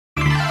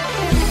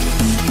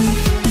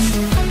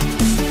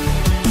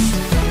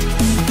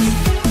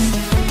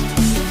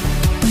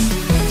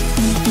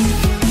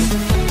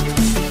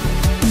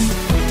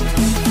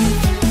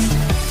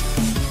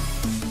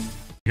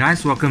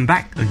Guys, welcome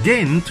back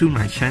again to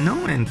my channel,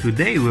 and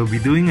today we'll be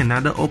doing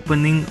another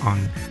opening on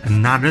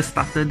another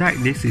starter deck.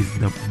 This is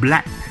the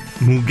Black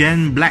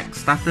Mugen Black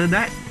starter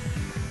deck,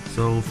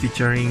 so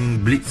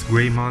featuring Blitz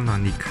Greymon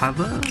on the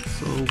cover.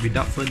 So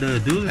without further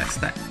ado, let's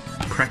start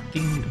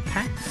cracking the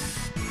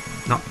packs.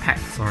 Not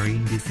packs, sorry,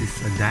 this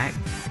is a deck.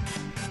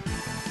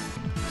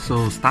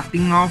 So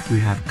starting off, we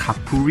have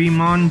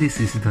Kapurimon. This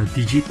is the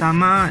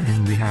Digitama,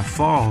 and we have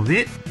 4 of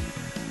it.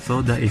 So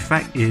the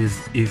effect is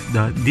if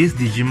this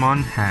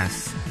Digimon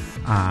has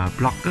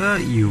blocker,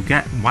 you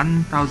get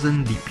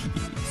 1000 DP.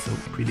 So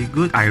pretty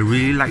good. I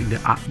really like the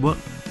artwork.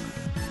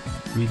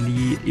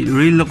 It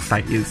really looks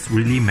like it's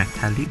really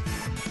metallic.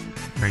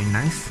 Very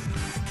nice.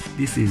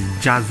 This is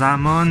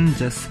Jazamon,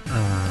 just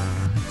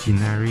a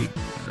generic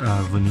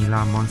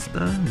vanilla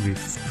monster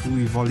with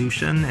 2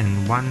 evolution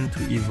and 1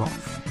 to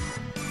evolve.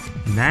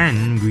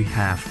 Then we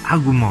have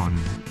Agumon.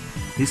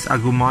 This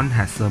Agumon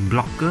has a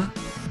blocker.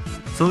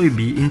 So it'd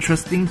be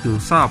interesting to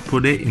sort of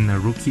put it in a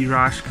rookie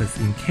rush, because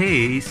in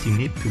case you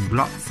need to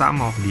block some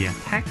of the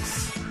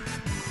attacks.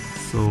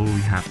 So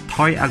we have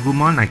Toy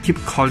Agumon. I keep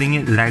calling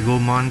it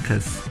Legomon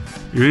because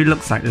it really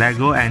looks like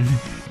Lego, and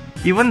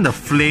even the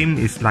flame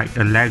is like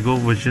a Lego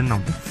version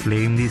of the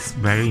flame. This is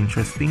very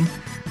interesting,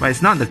 but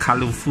it's not the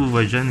colorful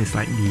version, it's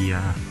like the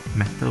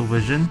metal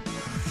version.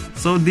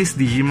 So this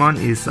Digimon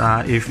is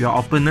if your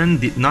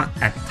opponent did not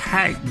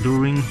attack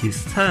during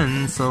his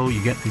turn, so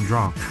you get to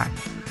draw a card.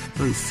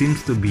 So it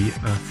seems to be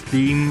a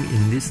theme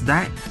in this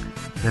deck.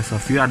 There's a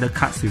few other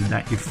cards with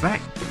that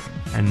effect.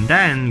 And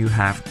then you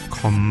have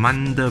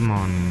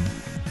Commandermon.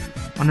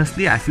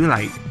 Honestly, I feel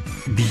like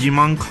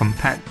Digimon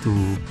compared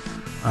to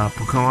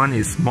Pokemon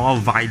is more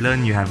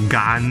violent. You have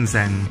guns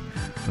and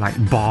like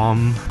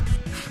bomb.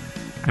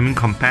 I mean,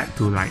 compared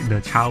to like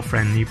the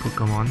child-friendly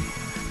Pokemon.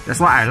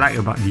 That's what I like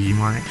about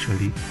Digimon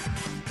actually.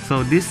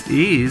 So this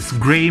is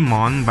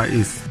Greymon, but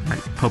it's like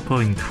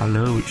purple in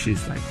color, which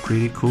is like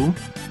pretty cool.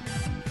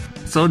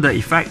 So the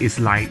effect is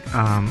like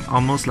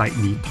almost like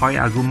the Toy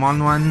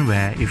Agumon one,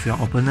 where if your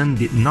opponent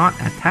did not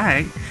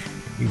attack,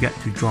 you get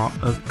to draw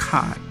a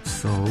card.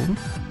 So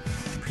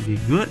pretty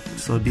good.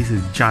 So this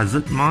is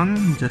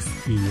Jazutmon, just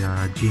the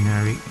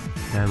generic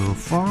level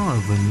 4, a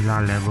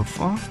vanilla level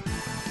 4.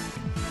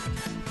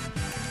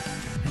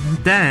 And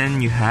then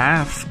you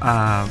have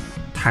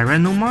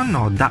Tyrannomon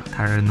or Dark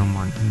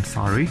Tyrannomon, I'm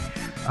sorry.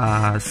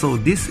 So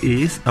this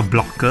is a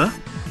blocker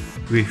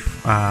with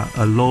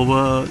a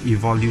lower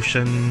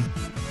evolution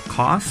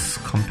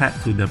cost compared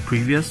to the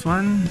previous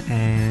one,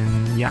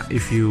 and yeah,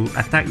 if you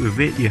attack with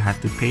it, you have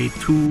to pay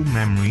 2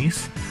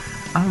 memories.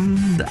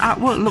 The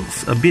artwork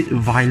looks a bit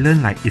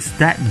violent, like is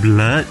that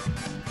blood?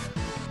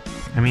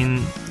 I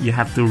mean, you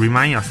have to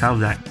remind yourself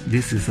that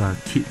this is a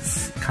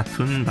kids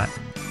cartoon, but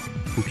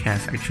who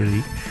cares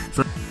actually.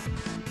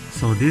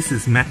 So this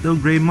is Metal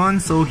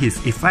Greymon. So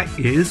his effect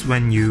is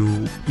when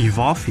you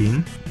evolve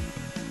him,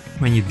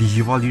 when you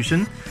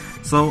Digivolution,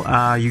 so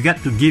you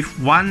get to give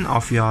one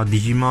of your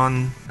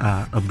Digimon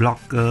a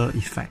blocker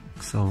effect.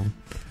 So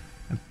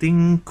I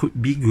think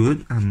could be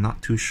good, I'm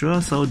not too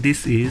sure. So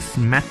this is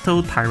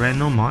Metal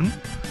Tyrannomon,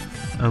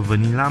 a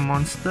vanilla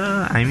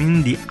monster. I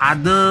mean, the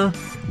other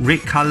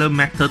red color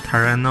Metal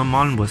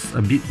Tyrannomon was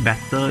a bit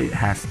better. It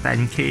has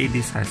 10k,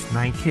 this has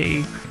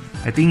 9k.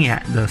 I think it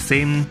had the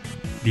same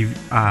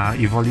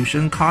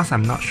evolution cost.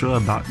 I'm not sure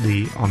about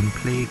the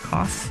on-play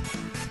cost.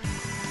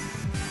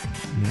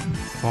 Yeah,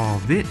 4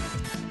 of it.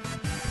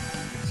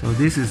 So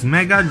this is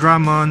Mega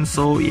Dramon.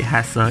 So it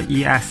has a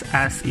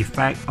ESS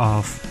effect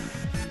of,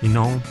 you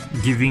know,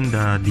 giving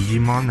the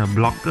Digimon a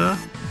blocker.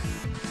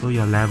 So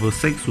your level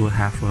 6 will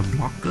have a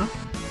blocker.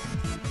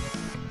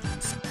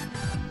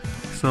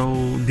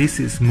 So this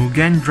is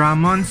Mugen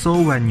Dramon.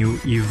 So when you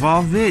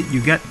evolve it,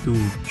 you get to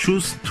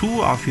choose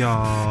 2 of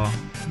your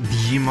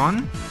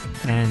Digimon,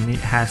 and it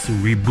has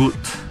reboot.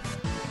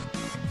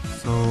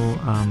 So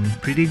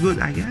pretty good,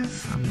 I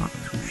guess. I'm not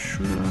too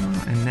sure.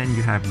 And then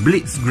you have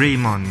Blitz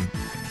Greymon.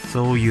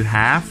 So you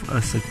have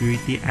a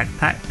security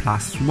attack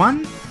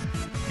 +1,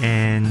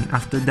 and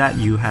after that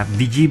you have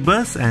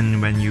Digiburst, and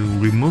when you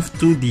remove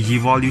 2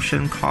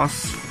 Digivolution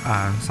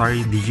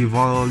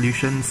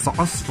Digivolution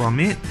source from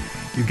it,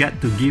 you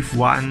get to give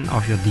one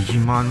of your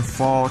Digimon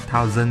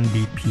 4000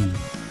 DP.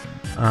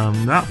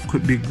 That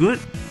could be good.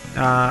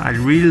 I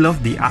really love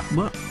the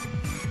artwork.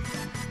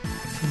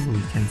 So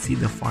we can see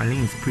the foiling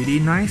is pretty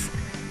nice.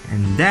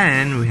 And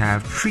then we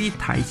have 3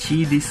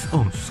 Taichi.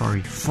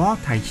 4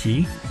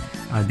 Taichi.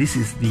 This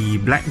is the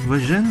black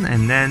version,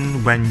 and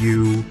then when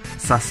you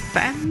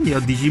suspend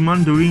your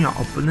Digimon during your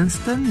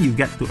opponent's turn, you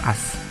get to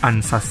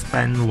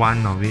unsuspend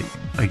one of it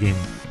again.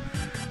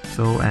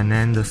 So, and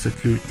then the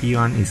security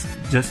one is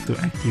just to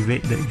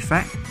activate the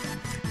effect.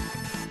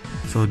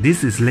 So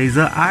this is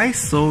Laser Eyes,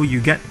 so you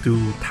get to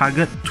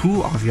target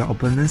 2 of your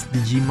opponent's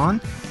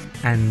Digimon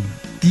and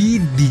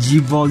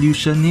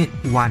Digivolution it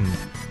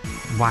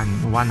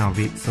one of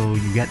it, so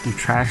you get to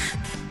trash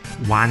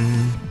 1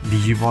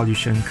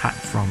 Digivolution card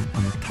from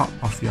on top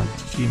of your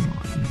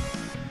Digimon.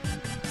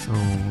 So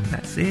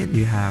that's it,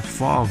 you have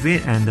 4 of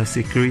it, and the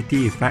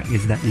security effect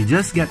is that you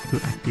just get to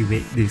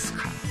activate this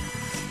card.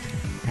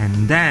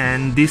 And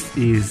then this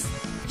is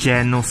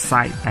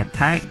Genocide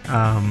Attack.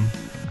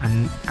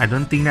 And I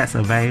don't think that's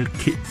a very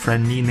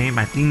kid-friendly name.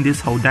 I think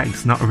this whole deck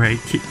is not very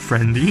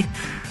kid-friendly.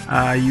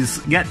 You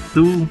get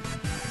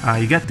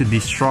to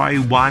destroy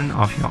one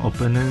of your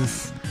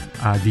opponent's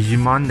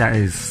Digimon that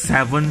is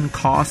 7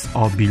 cost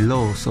or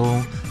below.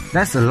 So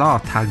that's a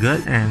lot of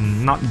target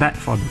and not bad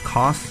for the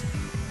cost.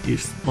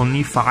 It's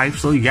only 5,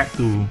 so you get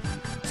to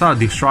sort of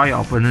destroy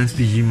your opponent's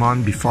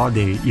Digimon before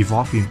they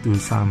evolve into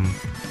some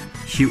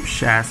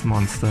huge ass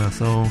monster.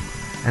 So,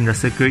 and the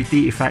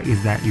security effect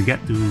is that you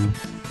get to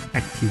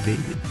activate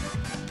it.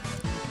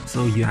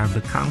 So you have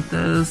the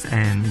counters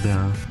and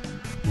the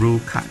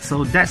rule card.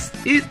 So that's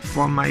it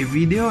for my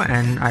video,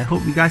 and I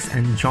hope you guys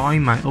enjoy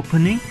my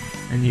opening.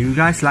 And if you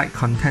guys like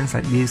contents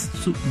like this,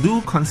 so do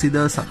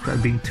consider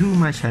subscribing to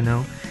my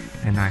channel,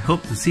 and I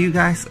hope to see you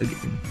guys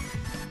again.